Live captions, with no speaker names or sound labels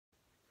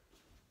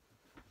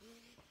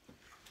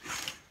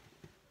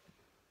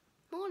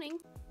morning.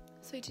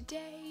 So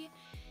today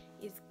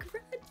is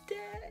grad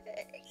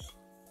day.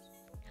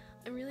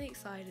 I'm really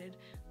excited.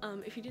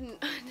 If you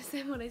didn't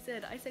understand what I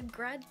said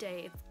grad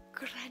day. It's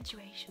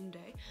graduation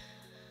day.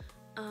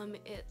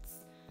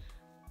 It's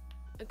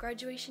a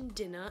graduation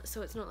dinner,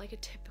 so it's not like a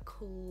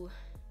typical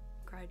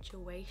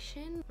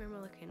graduation. Where am I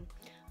looking?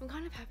 I'm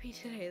kind of happy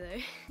today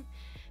though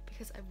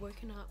because I've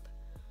woken up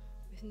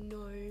with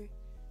no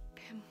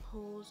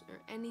pimples or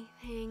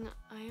anything.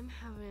 I am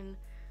having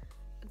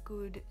a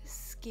good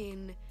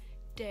skin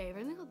day. I've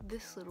only got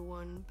this little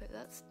one, but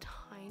that's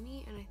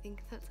tiny and I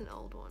think that's an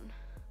old one.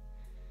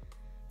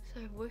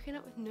 So I've woken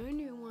up with no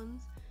new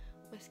ones.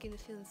 My skin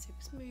is feeling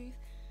super smooth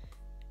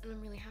and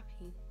I'm really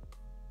happy.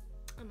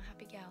 I'm a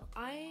happy gal.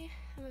 I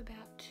am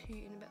about to,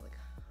 in about like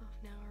half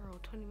an hour or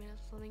 20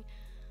 minutes or something,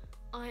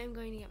 I am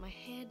going to get my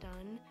hair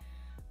done.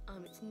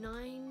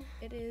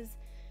 It is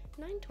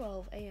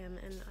 9:12 AM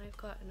and I've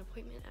got an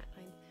appointment at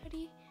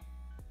 9:30,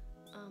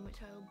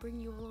 which I will bring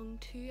you along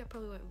to. I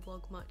probably won't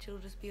vlog much, it'll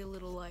just be a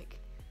little like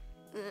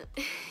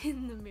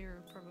in the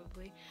mirror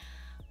probably.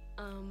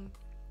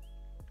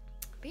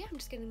 But yeah, I'm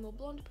just getting more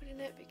blonde put in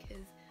it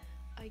because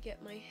I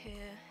get my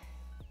hair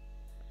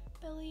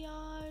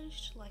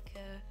balayaged like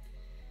a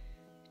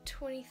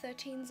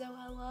 2013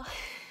 Zoella.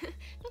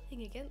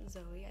 Nothing against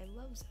Zoe, I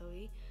love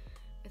Zoe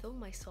with all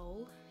my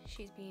soul.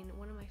 She's been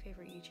one of my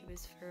favorite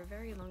YouTubers for a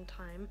very long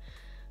time.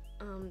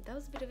 That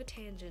was a bit of a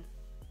tangent,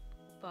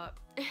 but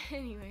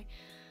anyway,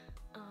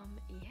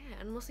 yeah,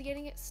 and I'm also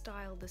getting it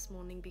styled this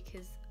morning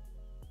because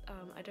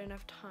I don't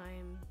have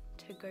time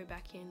to go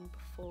back in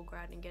before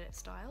grad and get it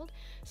styled,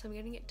 so I'm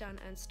getting it done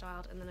and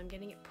styled, and then I'm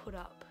getting it put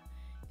up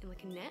in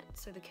like a net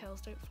so the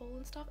curls don't fall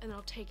and stuff, and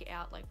I'll take it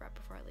out like right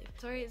before I leave.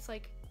 Sorry, it's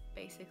like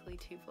basically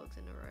 2 vlogs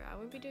in a row. I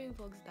won't be doing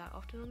vlogs that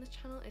often on this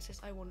channel, it's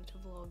just I wanted to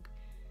vlog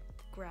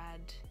the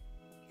grad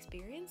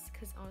experience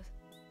because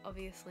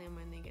obviously I'm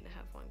only gonna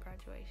have one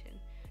graduation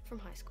from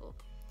high school.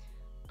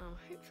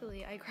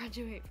 Hopefully I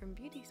graduate from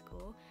beauty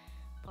school,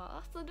 but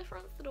that's a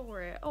different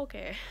story.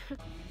 Okay.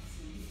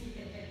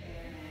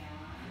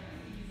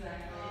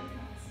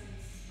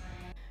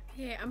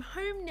 Yeah, I'm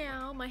home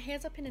now. My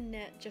hair's up in a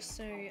net just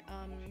so,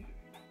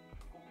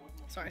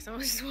 sorry,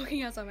 someone's just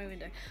walking outside my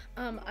window.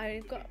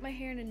 I've got my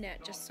hair in a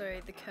net just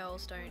so the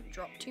curls don't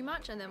drop too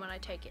much, and then when I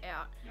take it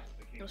out,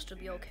 it'll still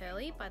be all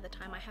curly by the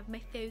time I have my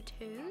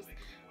photos.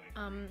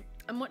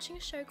 I'm watching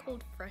a show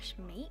called Fresh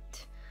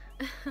Meat.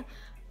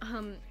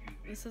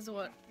 This is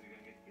what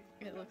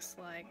it looks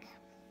like.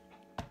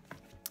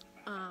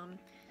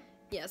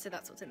 Yeah, so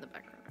that's what's in the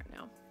background right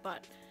now.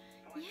 But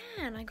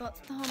yeah, and I got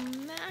some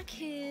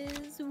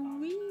Macca's.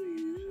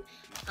 Woo!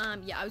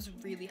 Yeah, I was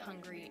really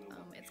hungry.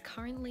 It's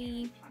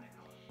currently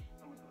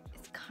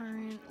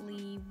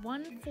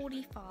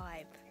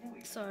 1:45.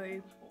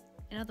 So,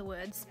 in other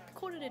words,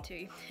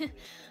 1:45.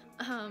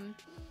 And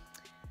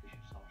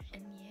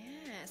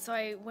yeah, so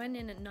I went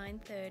in at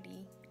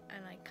 9:30,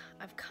 and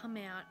I've come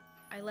out.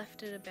 I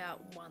left at about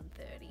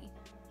 1:30.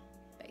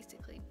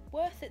 Basically.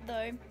 Worth it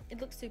though,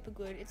 it looks super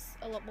good. It's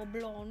a lot more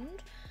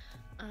blonde,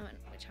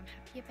 which I'm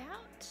happy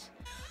about.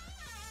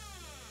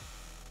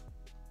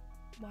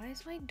 Why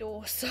is my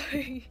door so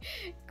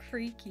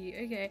creaky?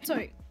 Okay,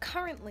 so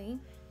currently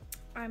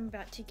I'm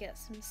about to get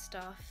some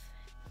stuff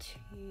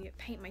to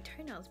paint my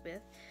toenails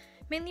with,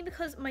 mainly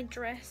because my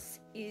dress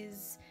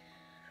is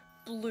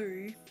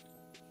blue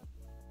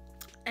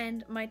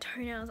and my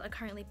toenails are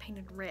currently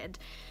painted red.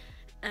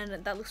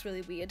 And that looks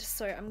really weird,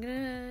 so I'm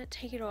gonna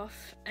take it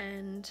off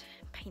and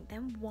paint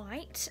them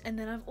white. And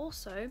then I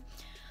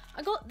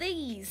got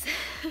these.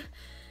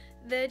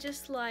 They're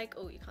just like,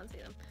 oh, you can't see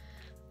them.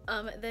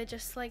 They're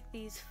just like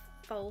these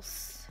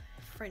false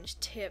French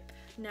tip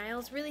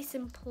nails, really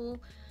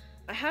simple.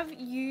 I have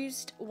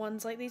used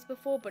ones like these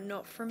before, but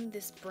not from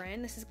this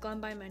brand. This is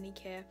Glam by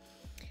Manicare.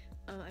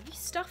 I've used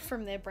stuff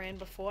from their brand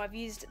before. I've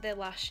used their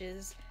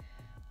lashes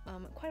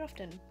quite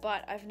often,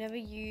 but I've never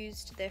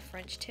used their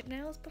French tip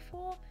nails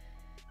before,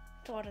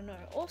 so I don't know.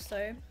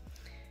 Also,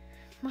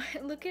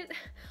 look at,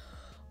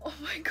 oh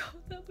my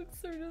god, that looks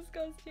so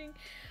disgusting.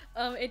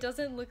 It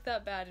doesn't look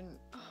that bad, and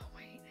oh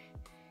wait,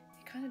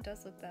 it kind of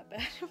does look that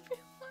bad in real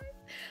life.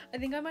 I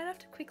think I might have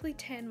to quickly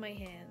tan my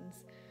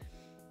hands,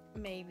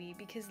 maybe,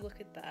 because look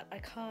at that. I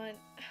can't,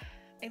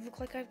 it looks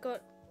like I've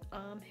got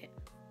arm hair.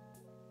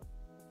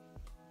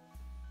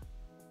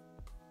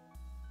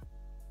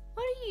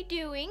 What are you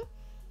doing?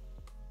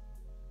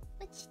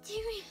 What you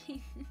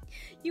doing?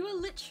 You are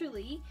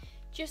literally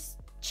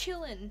just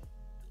chilling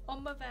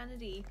on my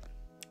vanity.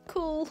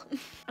 Cool.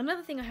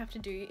 Another thing I have to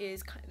do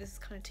is, this is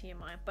kind of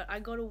TMI, but I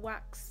got a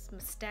wax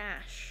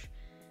mustache.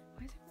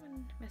 Why is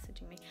everyone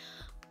messaging me?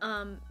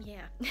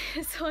 Yeah.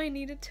 So I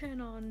need to turn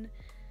on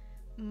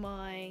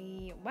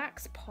my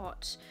wax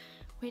pot,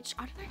 which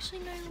I don't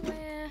actually know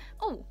where.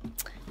 Oh,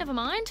 never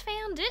mind,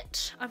 found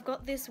it. I've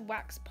got this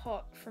wax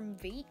pot from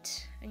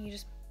Veet, and you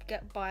just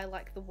buy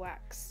like the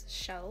wax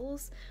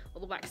shells or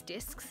the wax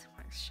discs,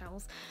 wax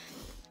shells.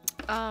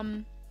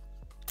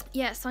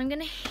 Yeah, so I'm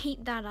gonna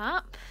heat that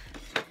up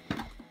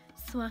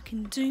so I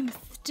can do my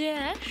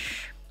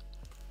stash.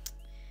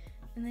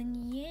 And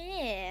then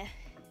yeah,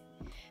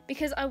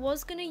 because I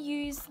was gonna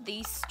use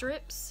these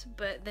strips,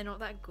 but they're not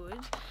that good.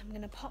 I'm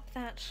gonna pop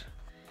that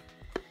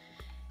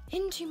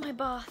into my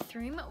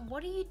bathroom.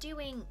 What are you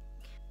doing?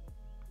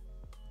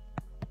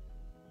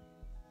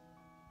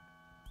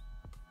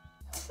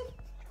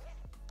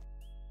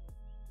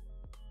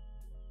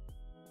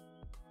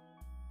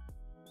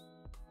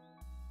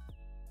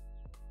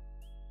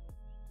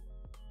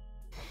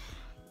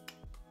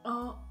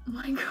 Oh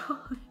my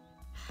god.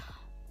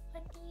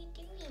 What are you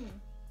doing?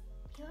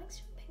 He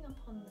likes jumping up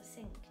on the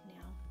sink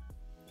now.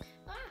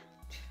 Ah!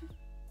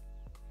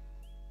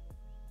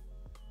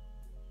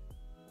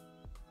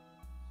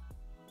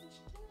 What's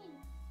she doing?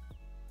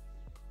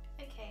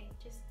 Okay,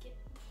 just get...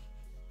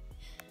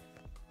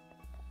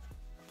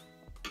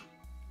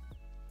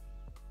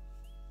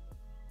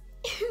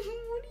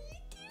 What are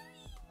you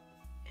doing?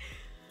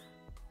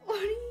 What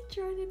are you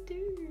trying to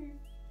do?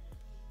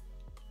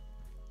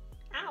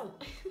 Ow!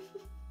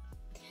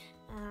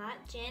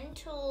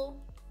 Gentle.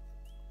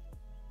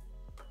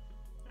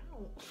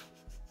 Ow.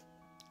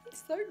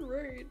 It's so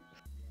rude.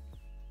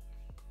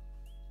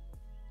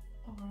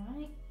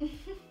 Alright.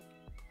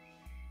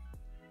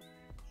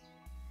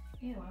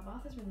 Ew, our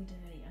bath is really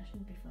dirty. I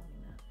shouldn't be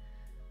filming that.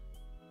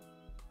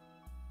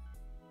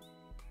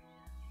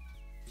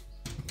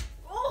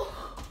 Oh!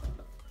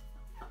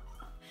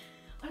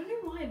 I don't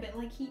know why, but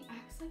like he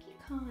acts like he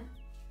can't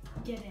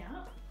get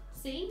out.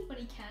 See? But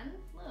he can.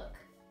 Look.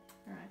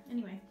 Alright,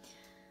 anyway.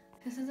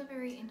 This is a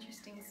very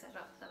interesting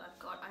setup that I've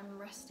got. I'm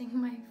resting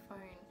my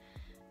phone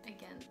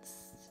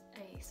against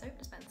a soap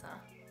dispenser.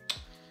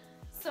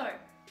 So,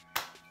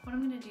 what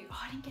I'm gonna do, oh,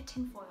 I didn't get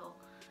tin foil.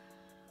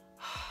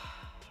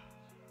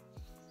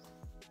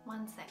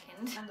 1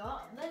 second. I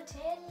got the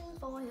tin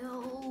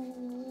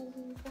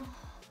foil.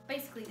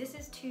 Basically, this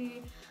is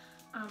to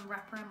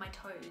wrap around my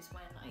toes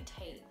when I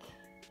take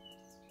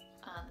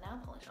the nail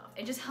polish off.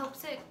 It just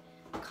helps it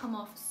come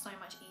off so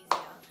much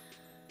easier.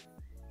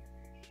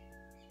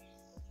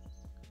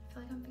 I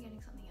feel like I'm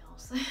forgetting something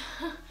else.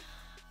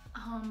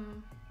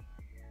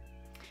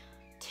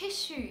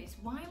 Tissues.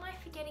 Why am I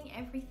forgetting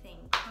everything?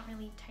 Can't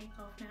really take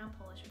off nail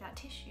polish without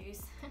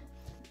tissues.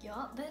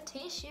 Got the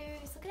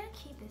tissues. Look at how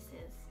cute this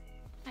is.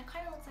 That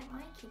kind of looks like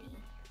my kitty.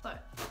 So,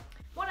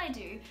 what I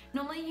do,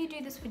 normally you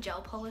do this for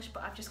gel polish,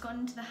 but I've just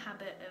gotten into the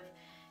habit of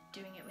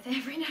doing it with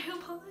every nail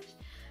polish.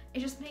 It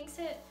just makes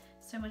it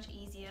so much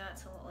easier.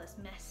 It's a lot less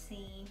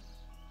messy.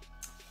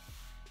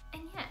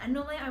 And yeah, and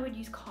normally I would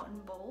use cotton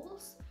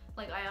balls.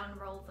 Like I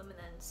unroll them and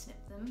then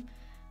snip them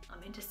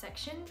into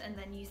sections and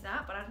then use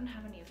that, but I don't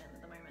have any of them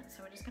at the moment,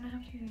 so we're just gonna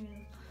have to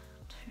use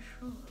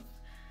tissues.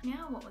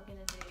 Now what we're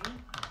gonna do,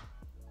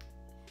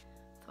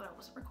 thought I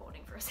wasn't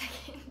recording for a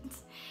second.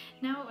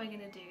 Now what we're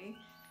gonna do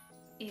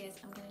is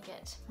I'm gonna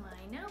get my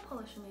nail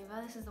polish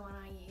remover. This is the one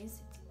I use.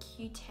 It's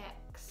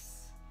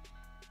Q-Tex.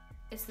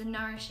 It's the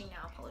Nourishing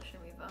Nail Polish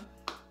Remover.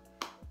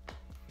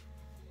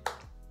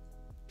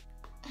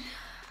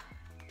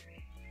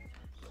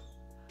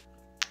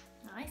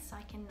 Nice,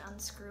 I can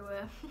unscrew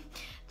a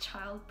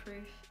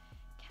child-proof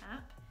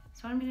cap.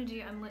 So what I'm gonna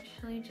do, I'm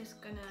literally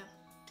just gonna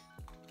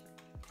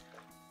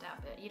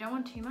dab it. You don't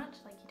want too much,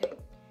 like you don't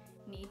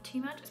need too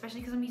much,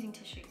 especially because I'm using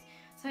tissues.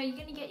 So you're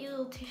gonna get your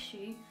little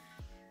tissue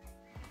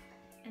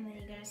and then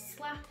you're gonna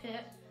slap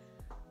it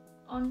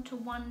onto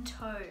one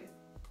toe,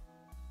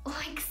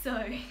 like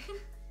so.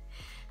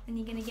 Then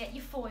you're gonna get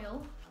your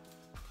foil,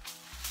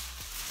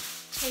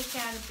 take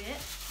out a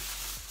bit.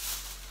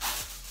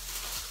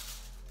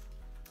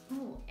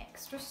 Ooh,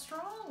 extra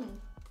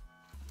strong.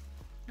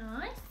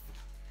 Nice.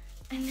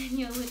 And then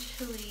you're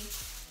literally,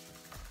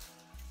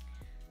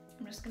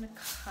 I'm just gonna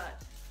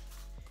cut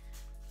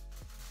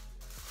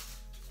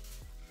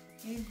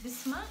maybe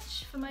this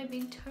much for my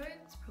big toe.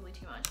 It's probably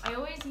too much. I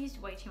always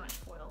used way too much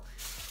foil.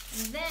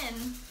 And then,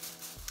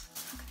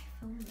 how can I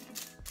film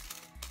this?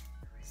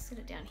 Sit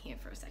it down here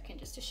for a second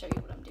just to show you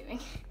what I'm doing.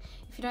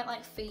 If you don't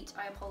like feet,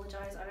 I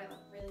apologize. I don't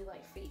really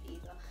like feet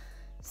either.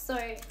 So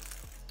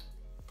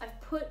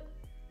I've put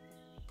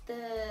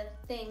the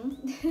thing,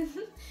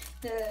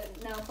 the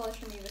nail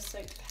polish remover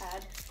soap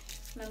pad,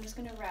 and I'm just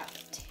going to wrap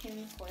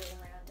tin foil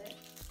around it.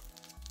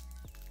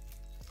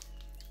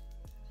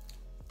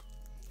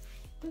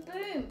 And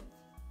boom!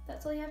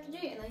 That's all you have to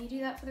do, and then you do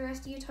that for the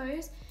rest of your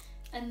toes,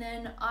 and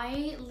then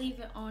I leave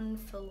it on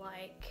for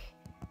like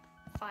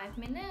 5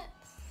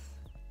 minutes,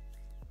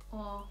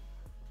 or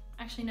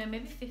actually no,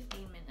 maybe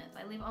 15 minutes.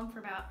 I leave it on for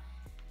about,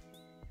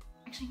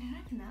 actually no,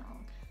 not even that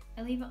long.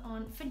 I leave it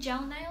on, for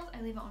gel nails,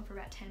 I leave it on for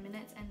about 10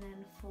 minutes, and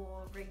then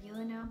for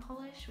regular nail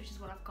polish, which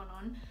is what I've gone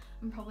on,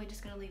 I'm probably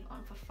just gonna leave it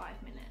on for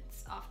 5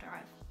 minutes after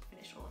I've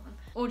finished all of them.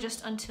 Or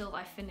just until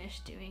I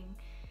finish doing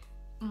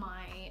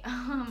my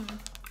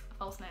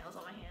false nails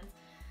on my hands,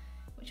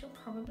 which will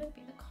probably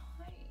be the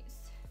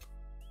case.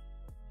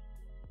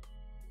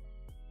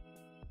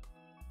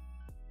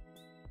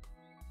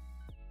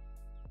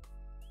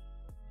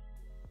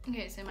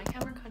 Okay, so my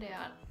camera cut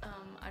out.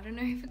 I don't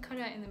know if it cut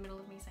out in the middle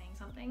of me saying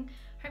something.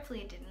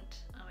 Hopefully it didn't.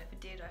 If it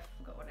did, I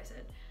forgot what I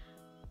said.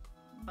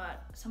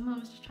 But someone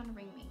was just trying to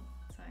ring me,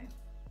 so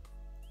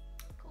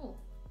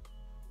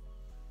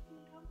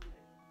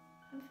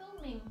I'm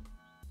filming.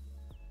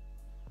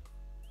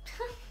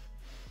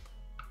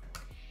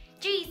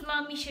 Jeez,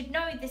 Mum, you should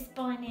know this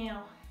by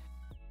now.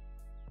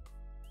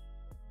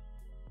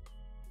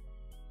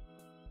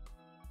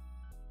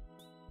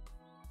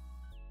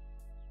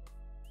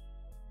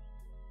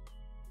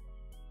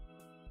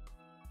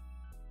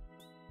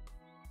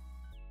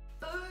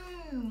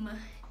 Boom!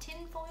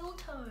 Tinfoil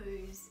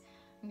toes.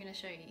 I'm gonna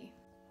show you.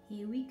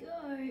 Here we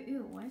go.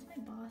 Ew, why is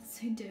my bath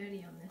so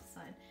dirty on this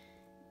side?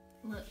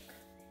 Look.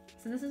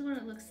 So this is what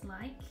it looks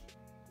like.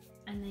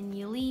 And then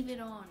you leave it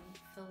on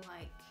for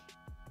like,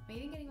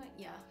 maybe getting my,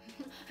 yeah.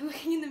 I'm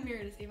looking in the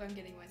mirror to see if I'm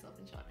getting myself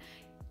in shot.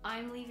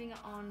 I'm leaving it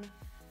on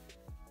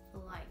for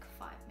like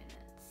 5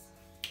 minutes.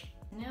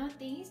 Now with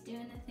these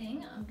doing a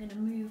thing, I'm gonna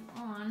move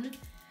on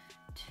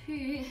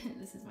to,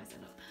 this is my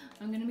setup.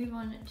 I'm gonna move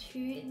on to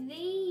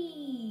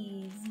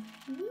these.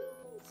 Woo.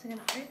 So I'm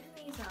gonna open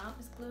these up.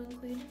 Is glue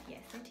included?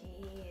 Yes, it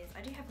is.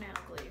 I do have nail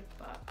glue,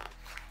 but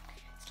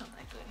it's not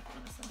that good,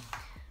 honestly.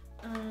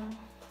 Oh,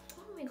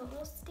 we got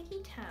little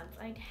sticky tabs.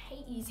 I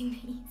hate using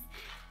these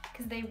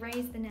because they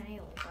raise the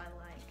nail by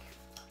like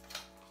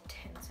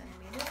 10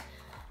 centimeters.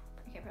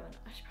 Okay, probably not.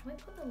 I should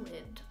probably put the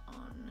lid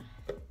on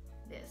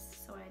this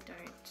so I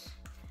don't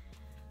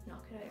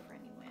knock it over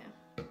anywhere.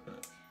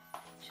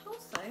 Should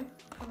also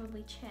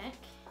probably check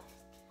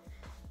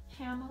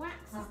how my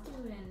wax is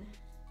doing.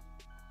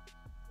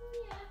 Oh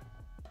yeah,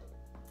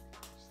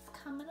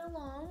 just coming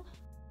along.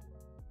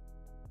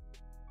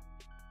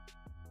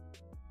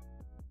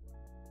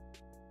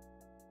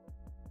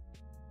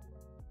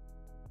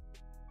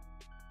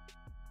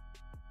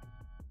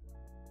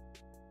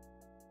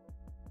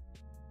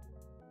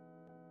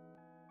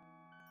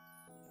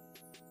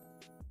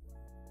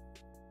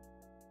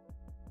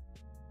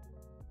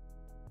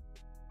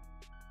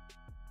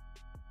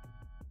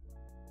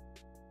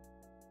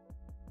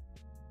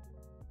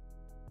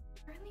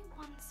 Only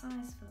one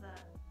size for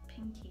that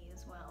pinky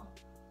as well.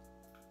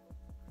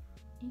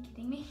 Are you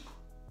kidding me?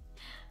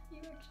 Are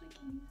you actually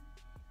kidding me?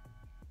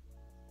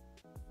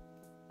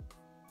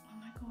 Oh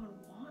my god,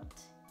 what?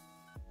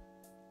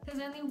 There's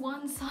only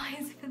one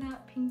size for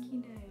that pinky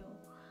nail.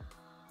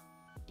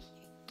 Are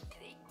you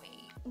kidding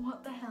me?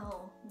 What the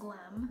hell?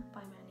 Glam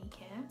by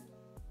Manicare?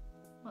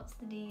 What's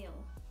the deal?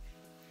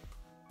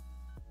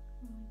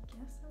 Well, I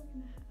guess I'm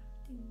gonna have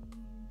to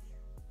use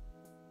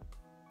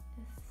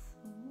this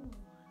small one.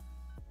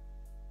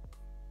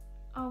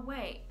 Oh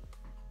wait.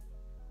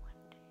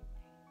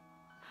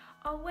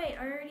 Oh wait,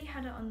 I already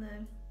had it on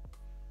the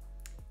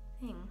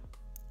thing.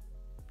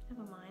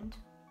 Never mind.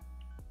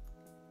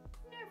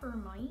 Never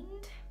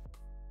mind.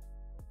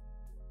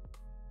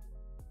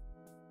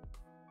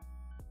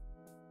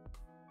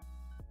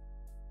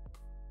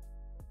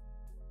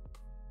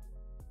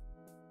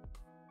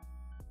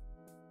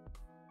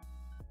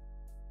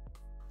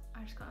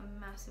 I just got a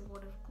massive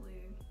wad of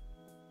glue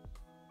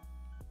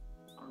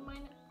on my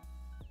neck.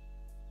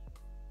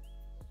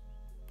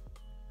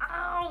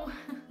 Ow!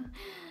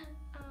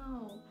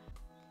 Ow.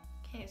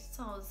 Okay,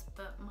 soz,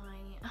 but my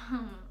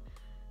phone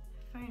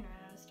ran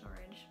out of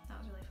storage. That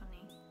was really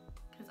funny.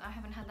 Because I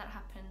haven't had that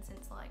happen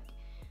since like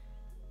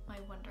my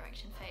One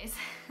Direction phase.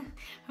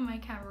 My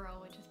camera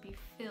roll would just be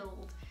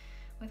filled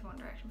with One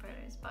Direction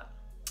photos, but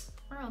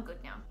we're all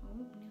good now.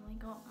 Ooh, nearly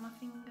got my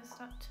finger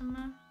stuck to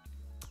my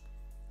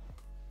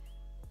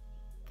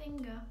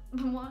finger.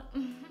 What?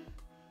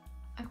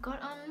 I've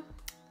got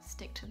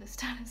Stick to the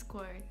Status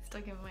Quo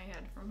stuck in my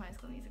head from High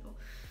School Musical.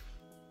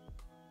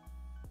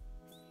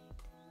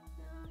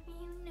 You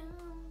know,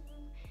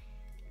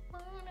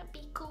 wanna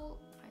be cool.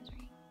 Phone's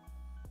ringing.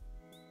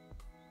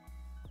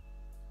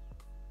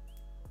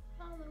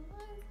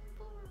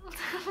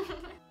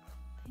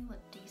 They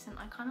look decent.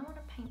 I kind of want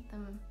to paint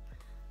them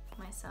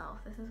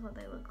myself. This is what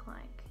they look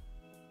like.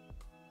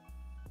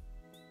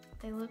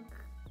 They look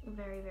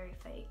very, very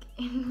fake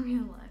in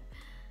real life.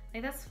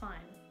 Like, that's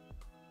fine.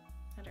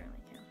 I don't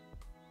really care.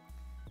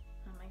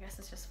 I guess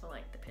it's just for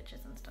like the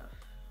pictures and stuff.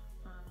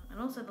 And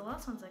also the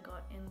last ones I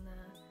got in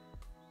the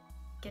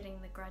getting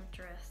the grad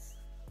dress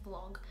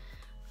vlog,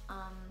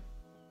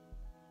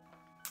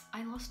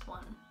 I lost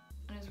one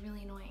and it was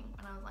really annoying,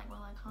 and I was like,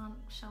 well, I can't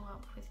show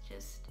up with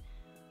just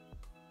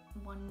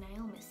one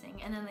nail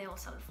missing, and then they all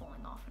started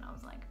falling off and I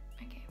was like,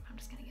 okay, I'm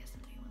just gonna get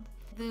some new ones.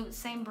 The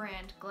same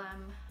brand,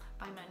 Glam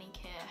by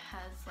Manicare,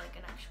 has like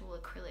an actual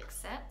acrylic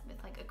set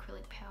with like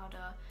acrylic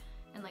powder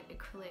and like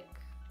acrylic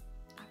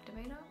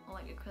activator or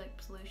like acrylic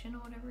solution or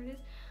whatever it is.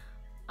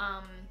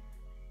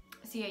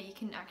 So yeah, you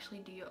can actually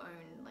do your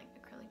own like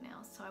acrylic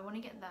nails, so I want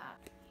to get that.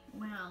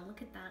 Wow,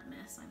 look at that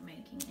mess I'm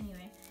making.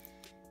 Anyway,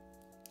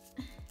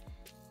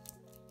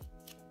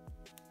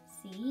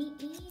 see,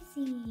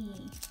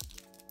 easy.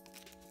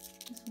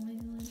 Just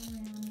wiggle it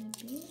around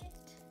a bit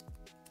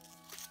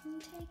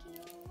and take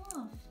it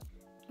all off.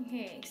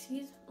 Okay,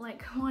 excuse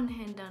like one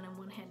hand done and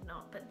one hand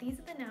not, but these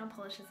are the nail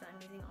polishes that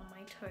I'm using on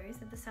my toes.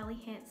 They're the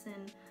Sally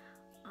Hansen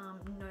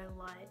No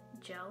Light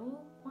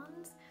Gel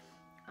ones.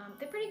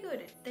 They're pretty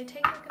good. They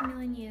take like a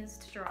million years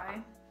to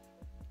dry.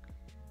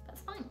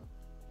 That's fine.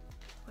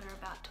 We're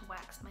about to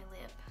wax my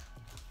lip.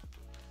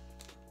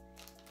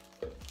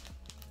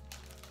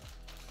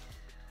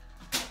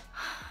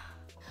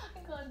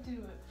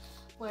 do it.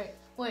 Wait.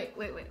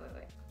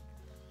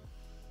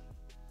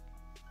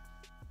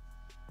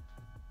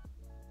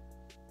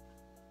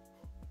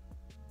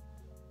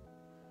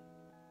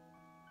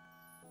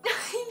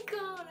 I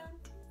can't, I'm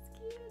too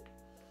scared.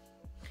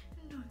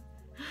 No.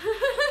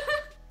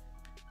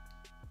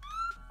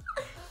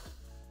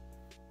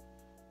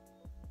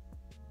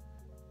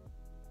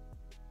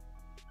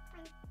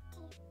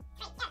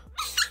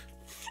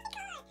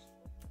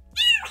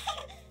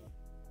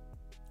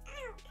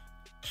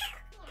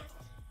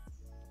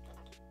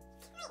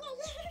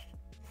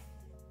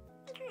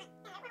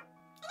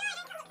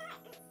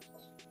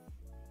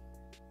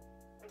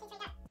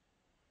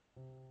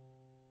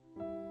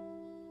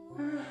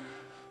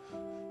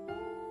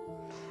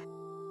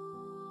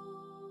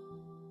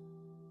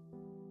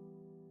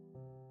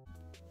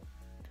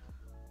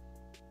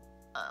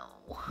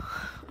 Oh.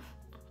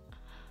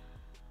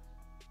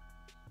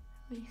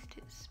 At least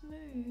it's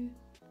smooth.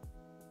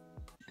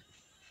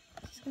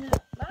 Just gonna...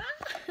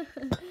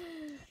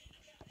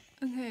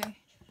 Okay.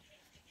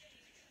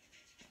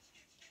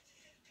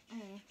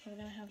 Oh, we're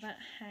gonna have that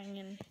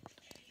hanging.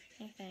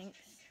 No thanks.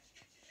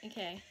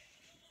 Okay.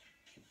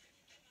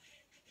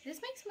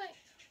 This makes my...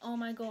 Oh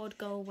my god,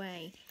 go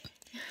away.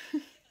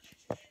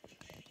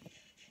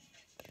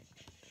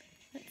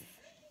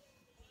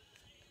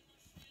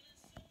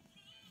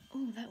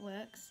 Oh, that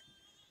works.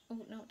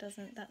 Oh, no it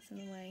doesn't. That's in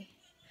the way.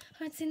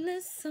 Hearts in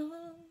the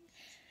song.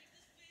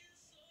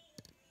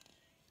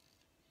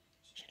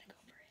 Should I go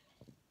for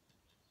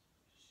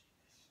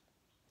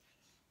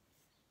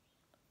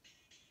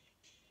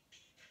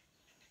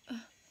it?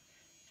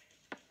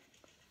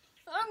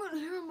 I'm gonna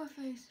hair on my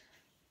face.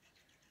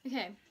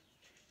 Okay.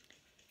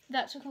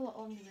 That took a lot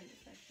longer than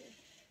expected.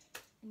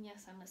 And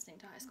yes, I'm listening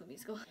to High School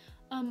Musical.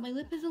 My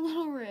lip is a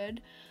little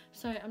red,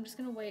 so I'm just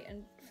gonna wait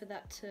for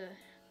that to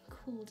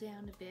cool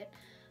down a bit.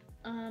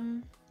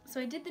 So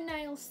I did the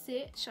nail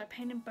stitch. I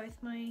painted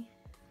both my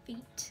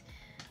feet,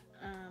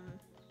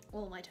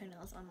 all my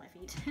toenails on my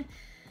feet.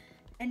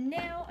 And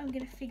now I'm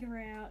gonna figure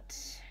out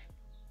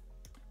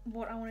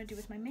what I want to do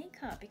with my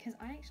makeup because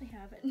I actually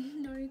have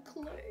no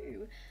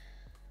clue.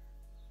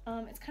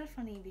 It's kind of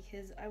funny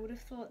because I would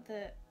have thought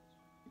that,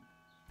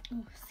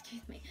 oh,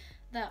 excuse me,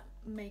 that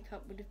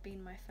makeup would have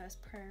been my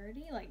first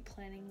priority, like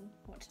planning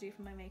what to do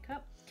for my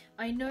makeup.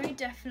 I know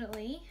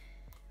definitely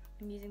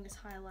I'm using this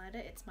highlighter.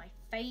 It's my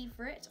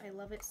favorite. I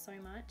love it so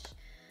much.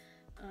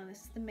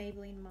 This is the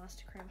Maybelline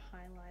Master Chrome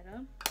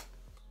highlighter.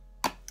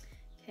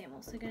 Okay, I'm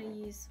also going to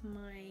use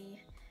my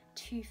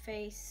Too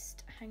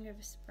Faced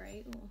Hangover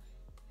Spray. Ooh.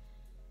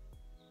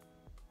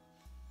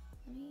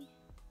 Let me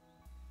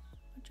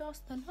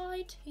adjust the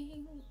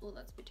lighting. Oh,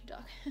 that's a bit too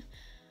dark.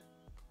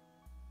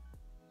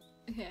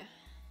 Okay.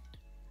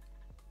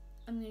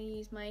 I'm going to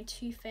use my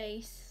Too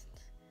Faced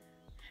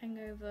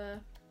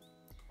Hangover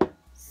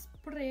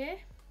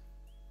Spray.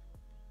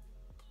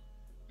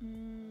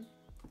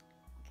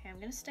 Okay, I'm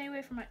gonna stay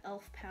away from my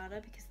e.l.f.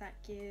 powder because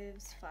that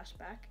gives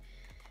flashback,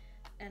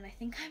 and I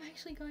think I'm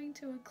actually going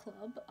to a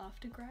club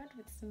after grad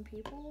with some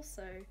people,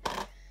 so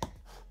I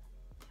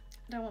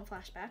don't want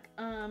flashback.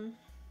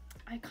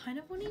 I kind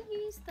of want to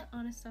use the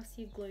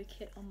Anastasia Glow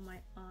Kit on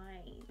my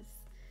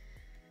eyes.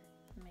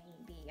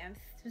 Maybe. I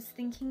was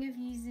thinking of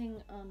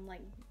using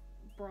like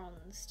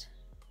bronzed,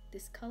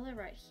 this color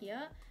right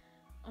here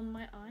on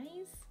my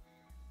eyes.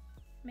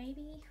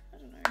 Maybe, I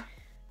don't know.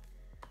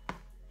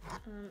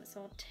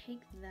 So I'll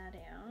take that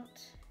out.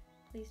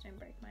 Please don't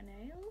break my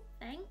nail.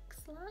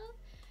 Thanks, love.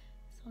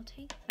 So I'll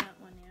take that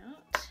one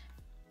out.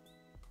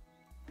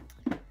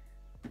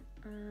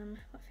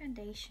 What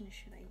foundation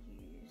should I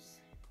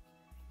use?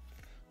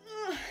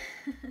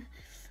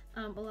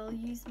 Well, I'll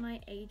use my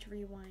Age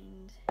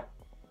Rewind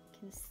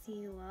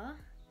concealer.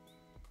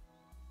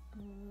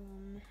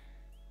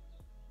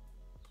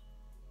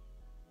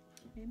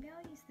 Maybe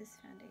I'll use this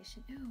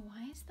foundation. Ooh,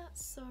 why is that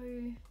so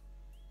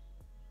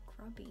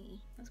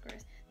grubby? That's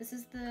gross. This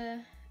is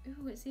the,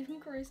 ooh, it's even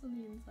gross on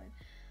the inside.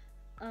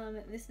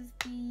 This is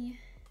the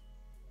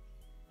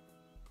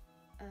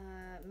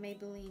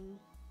Maybelline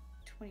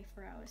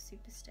 24 Hour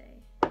Super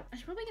Stay. I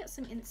should probably get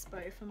some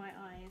inspo for my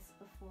eyes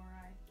before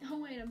I, oh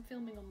wait, I'm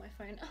filming on my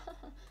phone.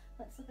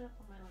 Let's look it up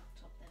on my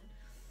laptop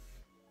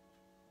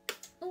then.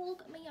 Oh,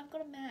 look at me, I've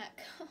got a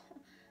Mac.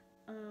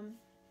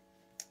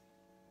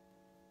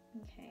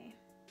 Okay.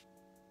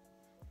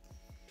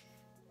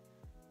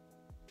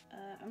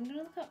 I'm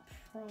gonna look up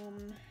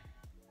from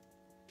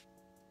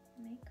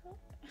makeup.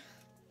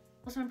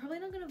 Also, I'm probably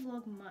not gonna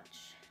vlog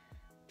much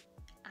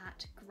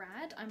at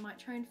grad. I might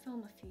try and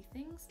film a few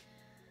things,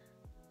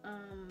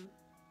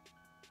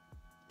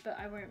 but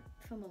I won't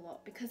film a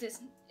lot because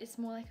it's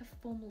more like a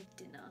formal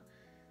dinner.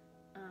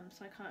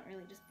 So I can't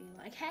really just be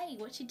like, hey,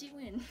 what you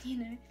doing, you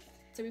know?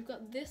 So we've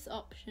got this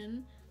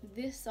option,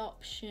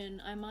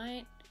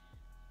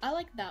 I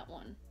like that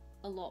one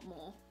a lot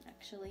more,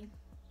 actually.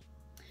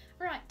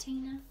 Right,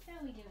 Tina, how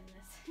are we doing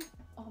this?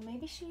 Oh,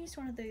 maybe she used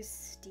one of those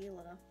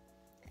Steeler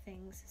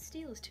things.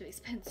 Steeler's too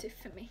expensive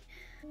for me.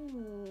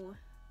 Ooh,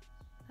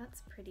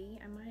 that's pretty.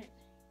 I might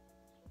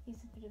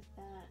use a bit of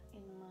that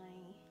in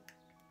my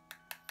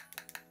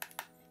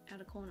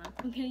cut a corner.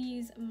 I'm gonna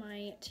use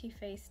my Too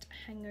Faced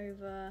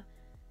Hangover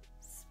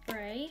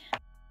spray.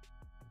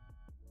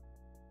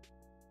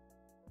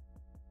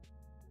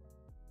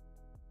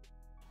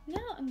 Now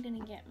I'm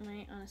gonna get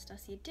my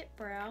Anastasia Dip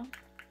Brow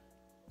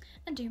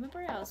and do my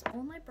brows.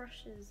 All my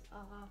brushes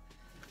are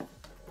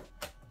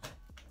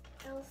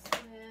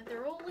elsewhere.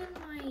 They're all in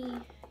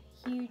my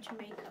huge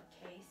makeup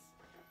case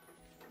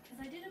because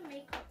I did a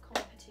makeup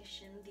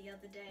competition the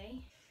other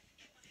day.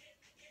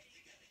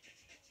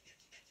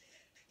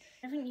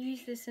 I haven't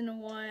used this in a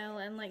while,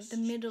 and like the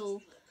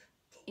middle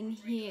in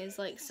here is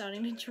like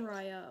starting to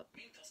dry up.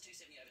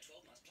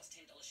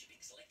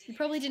 You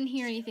probably didn't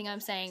hear anything I'm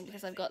saying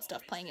because I've got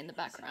stuff playing in the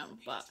background,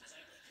 but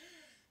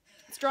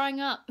it's drying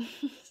up.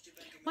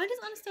 Why does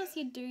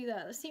Anastasia do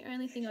that? That's the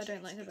only thing I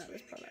don't like about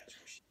this product.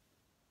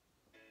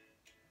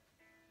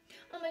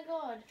 Oh my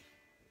god.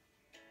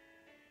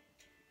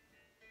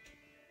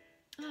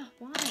 Ah,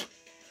 why?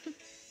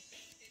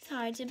 It's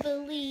hard to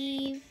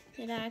believe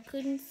that I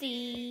couldn't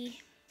see.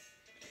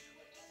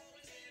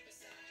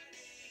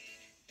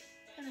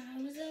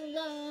 I was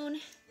alone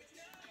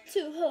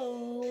to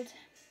hold.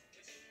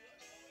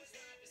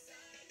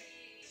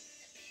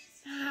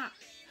 Ah.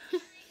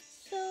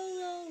 So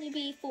lonely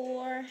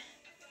before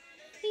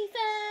we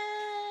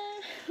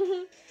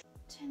fell.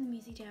 Turn the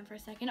music down for a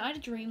second. I had a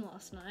dream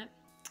last night.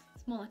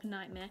 It's more like a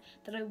nightmare,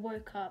 that I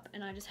woke up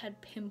and I just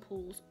had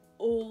pimples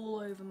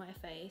all over my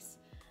face.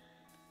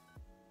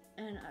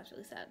 And I was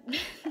really sad.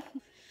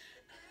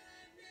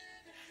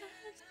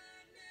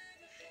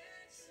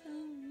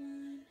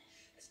 Someone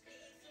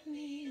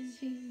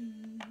needs you.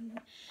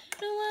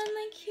 No one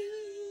like you.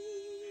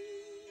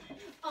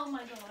 Oh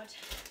my god.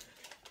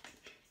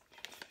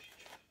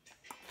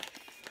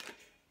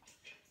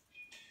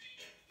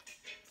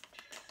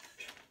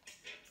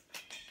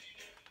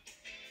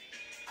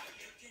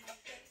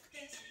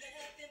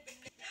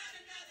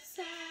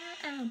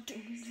 Sound.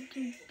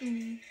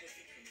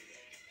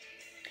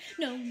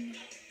 No. No, no, no.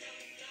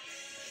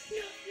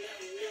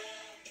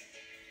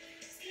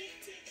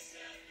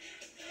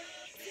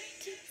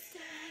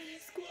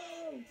 Status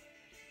quo.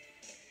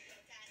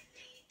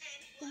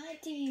 What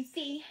do you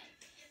see?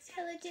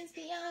 Intelligence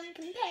beyond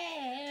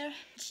compare.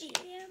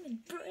 Jam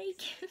and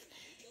break.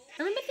 I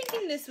remember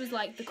thinking this was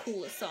like the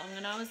coolest song,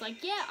 and I was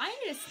like, yeah, I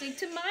need to stick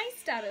to my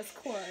status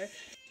quo.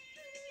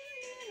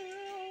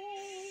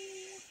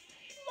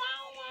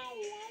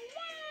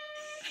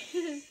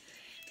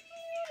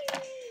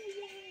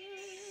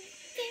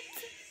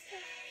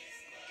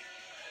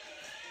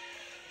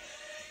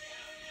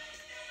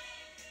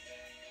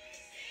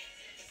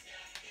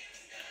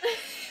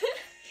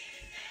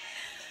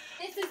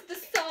 This is the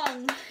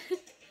song.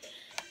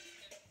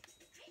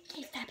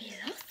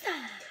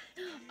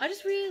 I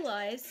just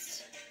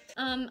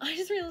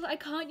realised I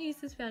can't use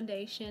this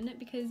foundation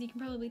because you can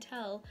probably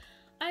tell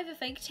I have a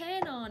fake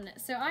tan on,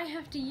 so I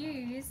have to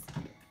use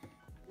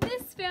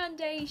this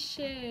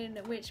foundation,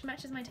 which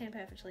matches my tan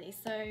perfectly,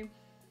 so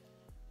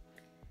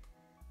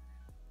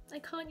I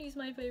can't use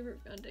my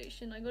favourite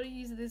foundation. I gotta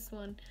use this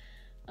one.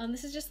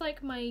 This is just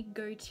like my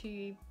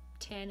go-to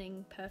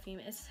tanning perfume.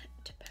 It's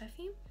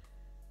perfume?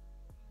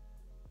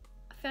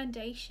 A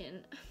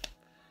foundation.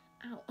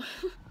 Ow.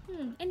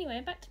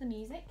 Anyway, back to the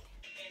music.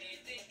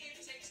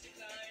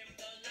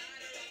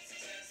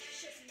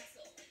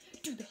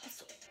 Do the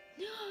hustle.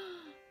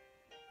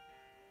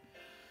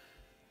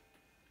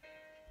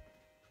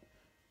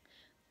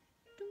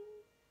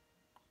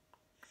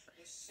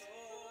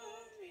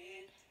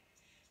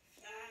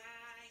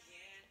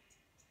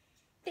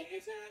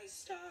 There's not a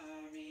star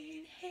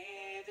in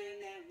heaven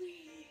that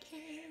we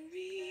can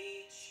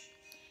reach.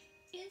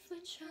 If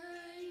we're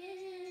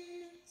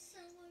trying,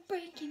 somewhere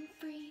breaking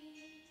free.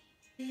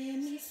 Give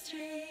me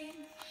strength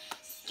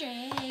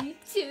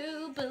to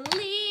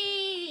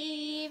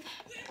believe.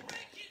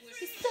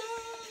 We're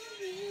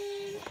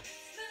soaring,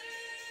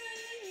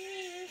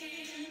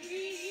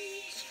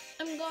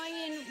 I'm going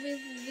in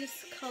with this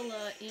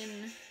colour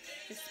in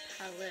this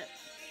palette.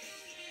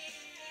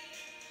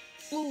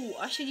 Ooh,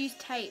 I should use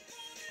tape.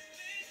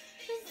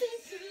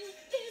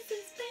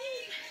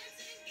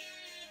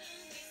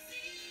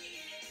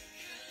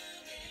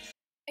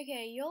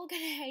 Okay, you're all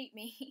gonna hate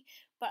me,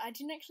 but I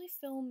didn't actually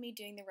film me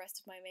doing the rest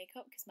of my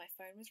makeup because my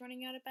phone was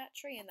running out of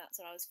battery and that's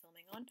what I was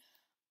filming on.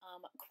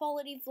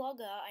 Quality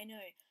vlogger, I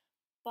know,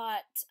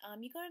 but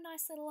you got a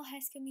nice little High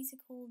School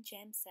Musical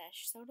jam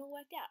sesh, so it all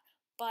worked out.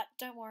 But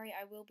don't worry,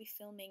 I will be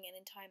filming an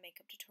entire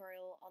makeup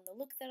tutorial on the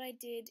look that I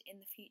did in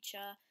the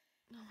future.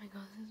 Oh my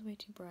god, this is way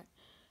too bright.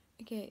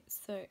 Okay,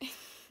 so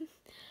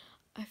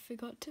I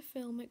forgot to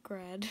film at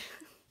Grad.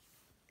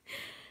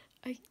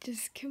 I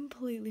just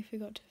completely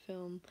forgot to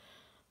film.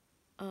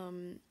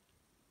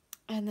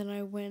 And then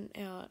I went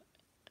out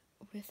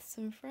with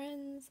some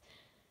friends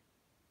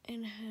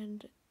and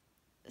had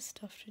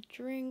stuff to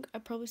drink. I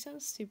probably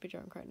sound super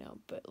drunk right now,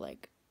 but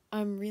like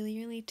I'm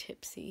really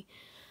tipsy.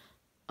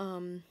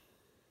 But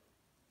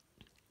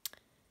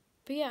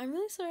yeah, I'm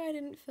really sorry I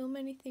didn't film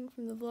anything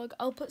from the vlog.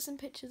 I'll put some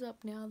pictures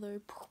up now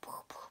though.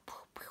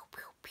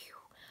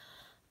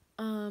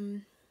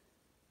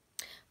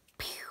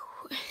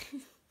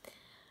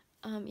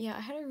 Yeah,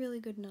 I had a really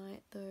good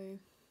night though.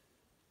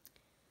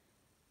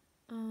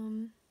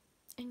 And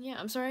yeah,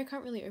 I'm sorry I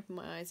can't really open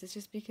my eyes. It's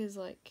just because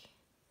like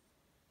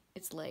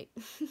it's late.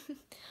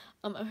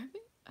 I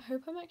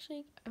hope am I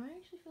actually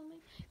filming?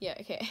 Yeah,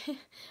 okay.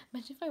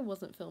 Imagine if I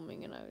wasn't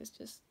filming and I was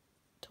just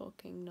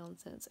talking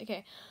nonsense.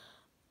 Okay.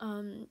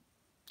 I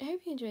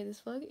hope you enjoyed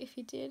this vlog. If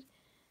you did,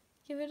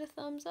 give it a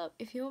thumbs up.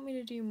 If you want me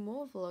to do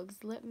more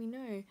vlogs, let me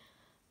know.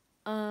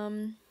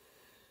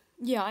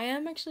 Yeah, I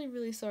am actually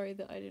really sorry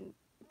that I didn't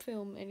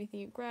film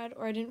anything at Grad,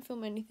 or I didn't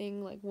film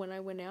anything like when I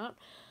went out.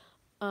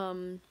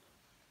 Oh,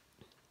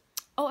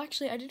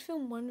 actually, I did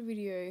film one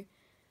video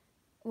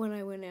when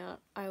I went out.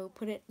 I will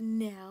put it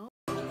now.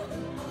 Hope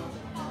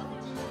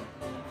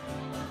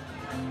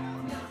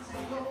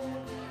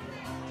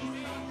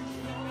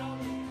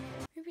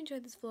you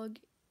enjoyed this vlog.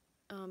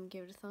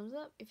 Give it a thumbs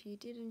up if you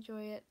did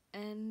enjoy it,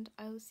 and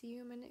I will see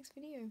you in my next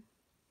video.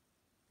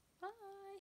 Bye!